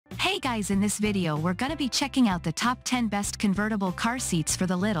Hey guys, in this video we're gonna be checking out the top 10 best convertible car seats for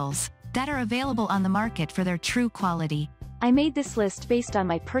the littles that are available on the market for their true quality. I made this list based on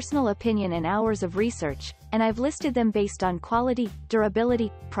my personal opinion and hours of research, and I've listed them based on quality,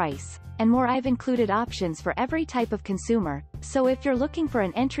 durability, price, and more. I've included options for every type of consumer, so if you're looking for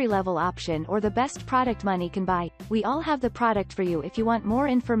an entry-level option or the best product money can buy, we all have the product for you. If you want more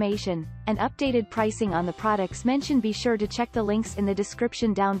information and updated pricing on the products mentioned, be sure to check the links in the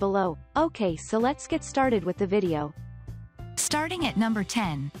description down below. Okay, so let's get started with the video. Starting at number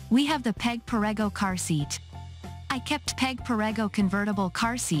 10, we have the Perego Car Seat. I kept Perego Convertible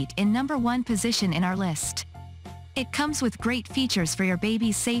Car Seat in number 1 position in our list. It comes with great features for your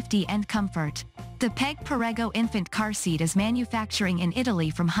baby's safety and comfort. The Perego Infant Car Seat is manufacturing in Italy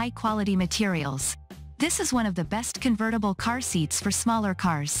from high-quality materials. This is one of the best convertible car seats for smaller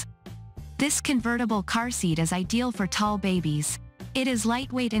cars. This convertible car seat is ideal for tall babies. It is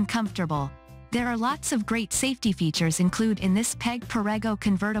lightweight and comfortable. There are lots of great safety features included in this Perego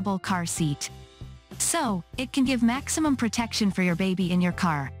Convertible Car Seat. So, it can give maximum protection for your baby in your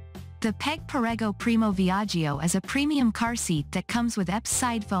car. The Perego Primo Viaggio is a premium car seat that comes with EPS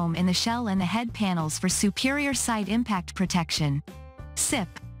side foam in the shell and the head panels for superior side impact protection. SIP.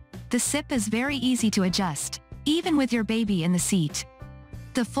 The SIP is very easy to adjust, even with your baby in the seat.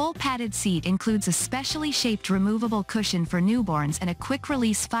 The full padded seat includes a specially shaped removable cushion for newborns and a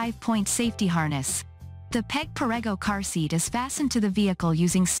quick-release 5-point safety harness. The Perego Car Seat is fastened to the vehicle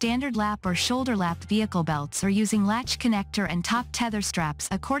using standard lap or shoulder lap vehicle belts or using latch connector and top tether straps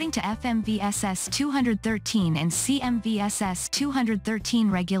according to FMVSS 213 and CMVSS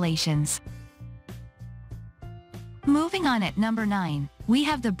 213 regulations. Moving on, at number 9, we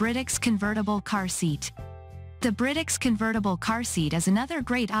have the British Convertible Car Seat. The British Convertible Car Seat is another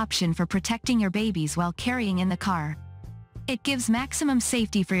great option for protecting your babies while carrying in the car. It gives maximum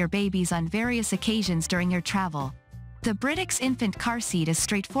safety for your babies on various occasions during your travel. The British Infant Car Seat is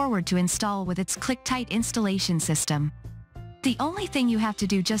straightforward to install with its Clek-tight installation system. The only thing you have to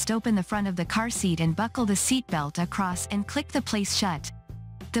do, just open the front of the car seat and buckle the seatbelt across and click the place shut.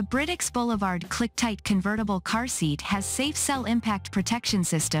 The British Boulevard Clek-tight Convertible Car Seat has safe cell impact protection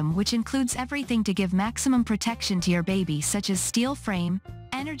system, which includes everything to give maximum protection to your baby, such as steel frame,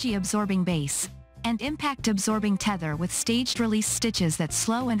 energy-absorbing base, and impact-absorbing tether with staged release stitches that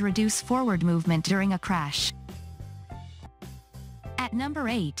slow and reduce forward movement during a crash. At number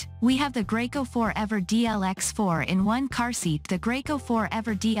 8, we have the Graco 4EVER DLX 4-in-1 car seat. The Graco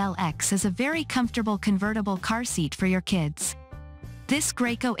 4EVER DLX is a very comfortable convertible car seat for your kids. This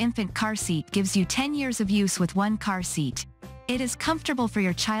Graco infant car seat gives you 10 years of use with one car seat. It is comfortable for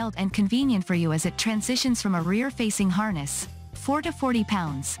your child and convenient for you as it transitions from a rear-facing harness, 4 to 40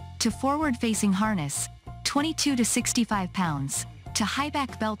 pounds, to forward-facing harness, 22 to 65 pounds, to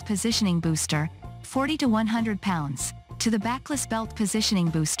high-back belt positioning booster, 40 to 100 pounds, to the backless belt positioning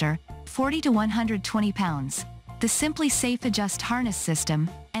booster, 40 to 120 pounds. The Simply Safe Adjust harness system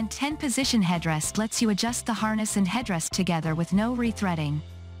and 10-position headrest lets you adjust the harness and headrest together with no rethreading.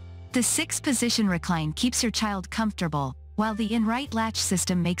 The 6-position recline keeps your child comfortable, while the in-right latch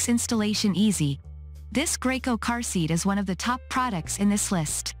system makes installation easy. This Graco car seat is one of the top products in this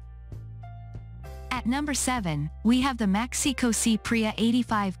list. At number 7, we have the Maxi-Cosi Pria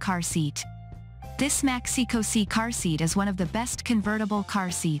 85 car seat. This Maxi-Cosi car seat is one of the best convertible car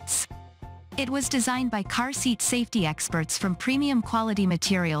seats. It was designed by car seat safety experts from premium quality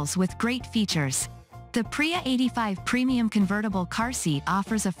materials with great features. The Pria 85 premium convertible car seat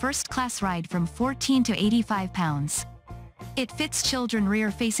offers a first-class ride from 14 to 85 pounds. It fits children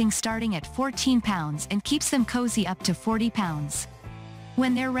rear-facing starting at 14 pounds and keeps them cozy up to 40 pounds.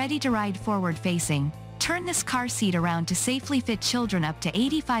 When they're ready to ride forward-facing, turn this car seat around to safely fit children up to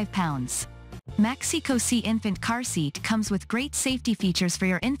 85 pounds. Maxi-Cosi Infant Car Seat comes with great safety features for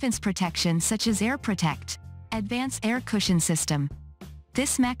your infant's protection, such as Air Protect, Advanced Air Cushion System.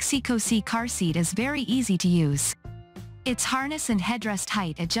 This Maxi-Cosi car seat is very easy to use. Its harness and headrest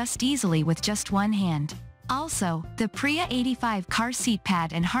height adjust easily with just one hand. Also, the Pria 85 car seat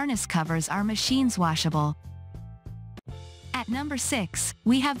pad and harness covers are machine washable. At number 6,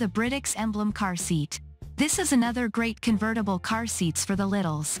 we have the British Emblem Car Seat. This is another great convertible car seats for the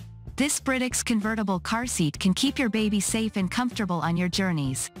littles. This British convertible car seat can keep your baby safe and comfortable on your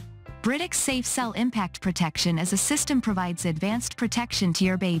journeys. British Safe Cell Impact Protection as a system provides advanced protection to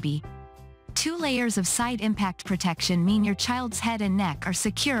your baby. 2 layers of side impact protection mean your child's head and neck are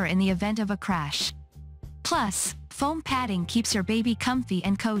secure in the event of a crash. Plus, foam padding keeps your baby comfy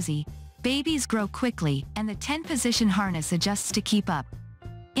and cozy. Babies grow quickly, and the 10-position harness adjusts to keep up.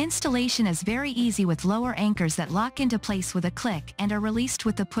 Installation is very easy with lower anchors that lock into place with a click and are released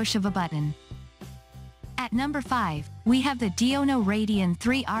with the push of a button. At number 5, we have the Diono Radian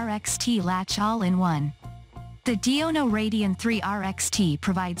 3 RXT Latch All-in-One. The Diono Radian 3 RXT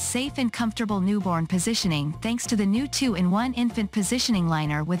provides safe and comfortable newborn positioning thanks to the new 2-in-1 infant positioning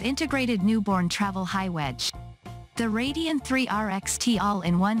liner with integrated newborn travel high wedge. The Radian 3 RXT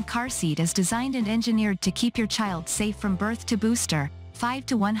All-in-One car seat is designed and engineered to keep your child safe from birth to booster, 5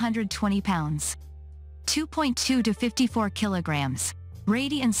 to 120 pounds. 2.2 to 54 kilograms.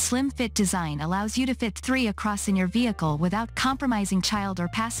 Radian's slim fit design allows you to fit 3 across in your vehicle without compromising child or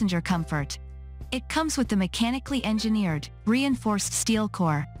passenger comfort. It comes with the mechanically engineered, reinforced steel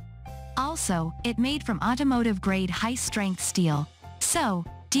core. Also, it made from automotive-grade high-strength steel. So,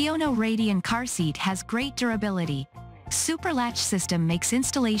 Diono Radian car seat has great durability. Super latch system makes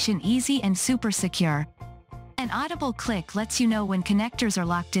installation easy and super secure. An audible click lets you know when connectors are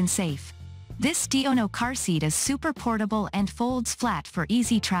locked in safe. This Diono car seat is super portable and folds flat for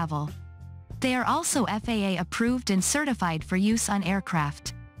easy travel. They are also FAA approved and certified for use on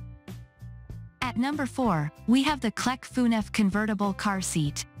aircraft. At number 4, we have the Clek Foonf Convertible Car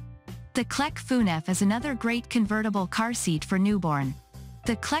Seat. The Clek Foonf is another great convertible car seat for newborn.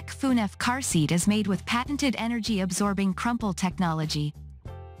 The Clek Foonf car seat is made with patented energy-absorbing crumple technology.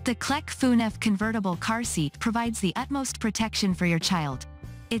 The Clek Foonf convertible car seat provides the utmost protection for your child.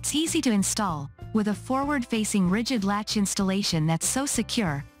 It's easy to install, with a forward-facing rigid latch installation that's so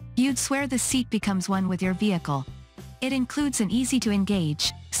secure, you'd swear the seat becomes one with your vehicle. It includes an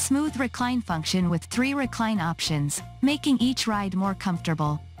easy-to-engage, smooth recline function with 3 recline options, making each ride more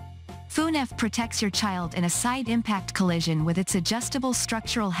comfortable. Foonf protects your child in a side impact collision with its adjustable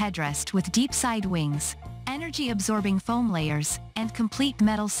structural headrest with deep side wings, energy-absorbing foam layers, and complete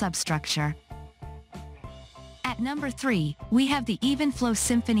metal substructure. At number 3, we have the Evenflow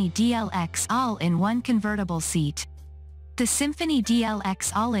Symphony DLX All-in-One Convertible Seat. The Symphony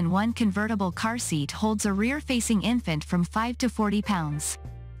DLX All-in-One Convertible Car Seat holds a rear-facing infant from 5 to 40 pounds.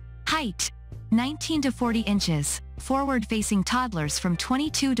 Height: 19 to 40 inches, forward-facing toddlers from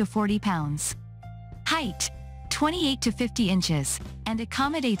 22 to 40 pounds. Height: 28 to 50 inches, and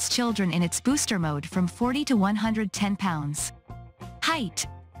accommodates children in its booster mode from 40 to 110 pounds. Height: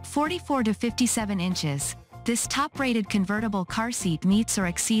 44 to 57 inches. This top-rated convertible car seat meets or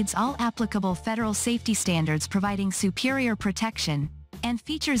exceeds all applicable federal safety standards, providing superior protection, and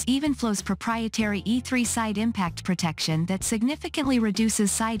features Evenflow's proprietary E3 side impact protection that significantly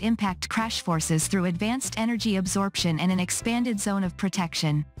reduces side impact crash forces through advanced energy absorption and an expanded zone of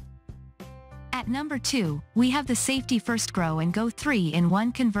protection. At number 2, we have the Safety First Grow and Go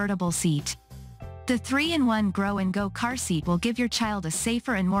 3-in-1 Convertible Seat. The 3-in-1 Grow and Go car seat will give your child a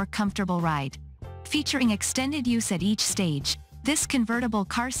safer and more comfortable ride. Featuring extended use at each stage, this convertible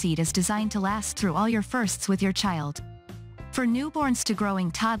car seat is designed to last through all your firsts with your child. For newborns to growing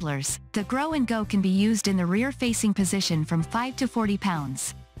toddlers, the Grow and Go can be used in the rear-facing position from 5 to 40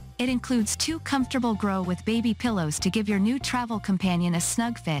 pounds. It includes 2 comfortable Grow with baby pillows to give your new travel companion a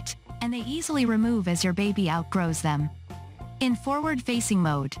snug fit, and they easily remove as your baby outgrows them. In forward-facing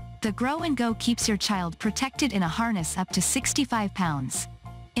mode, the Grow and Go keeps your child protected in a harness up to 65 pounds.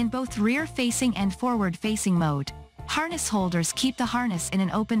 In both rear-facing and forward-facing mode, harness holders keep the harness in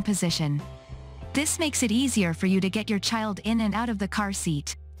an open position. This makes it easier for you to get your child in and out of the car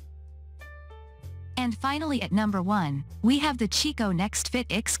seat. And finally, at number 1, we have the Chico NextFit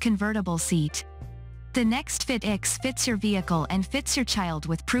X Convertible Seat. The NextFit X fits your vehicle and fits your child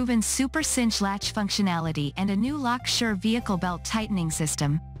with proven Super Cinch latch functionality and a new Lock-Sure vehicle belt tightening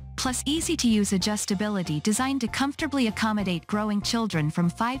system, plus easy-to-use adjustability designed to comfortably accommodate growing children from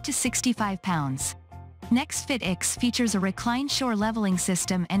 5 to 65 pounds. NextFit X features a Recline Shore leveling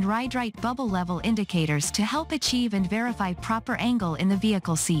system and Ride Right bubble level indicators to help achieve and verify proper angle in the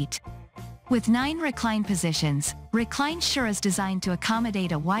vehicle seat. With 9 recline positions, Recline Shore is designed to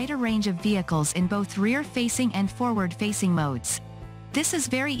accommodate a wider range of vehicles in both rear-facing and forward-facing modes. This is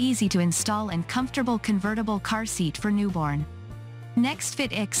very easy to install and comfortable convertible car seat for newborn.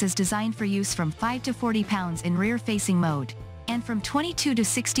 NextFit X is designed for use from 5 to 40 pounds in rear-facing mode, and from 22 to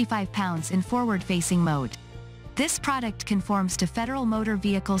 65 pounds in forward-facing mode. This product conforms to Federal Motor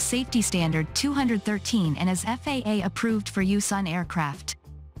Vehicle Safety Standard 213 and is FAA approved for use on aircraft.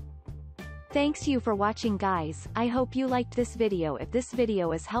 Thanks you for watching, guys. I hope you liked this video. If this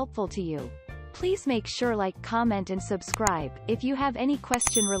video is helpful to you, please make sure like, comment and subscribe. If you have any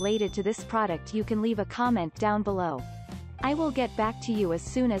question related to this product, you can leave a comment down below. I will get back to you as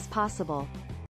soon as possible.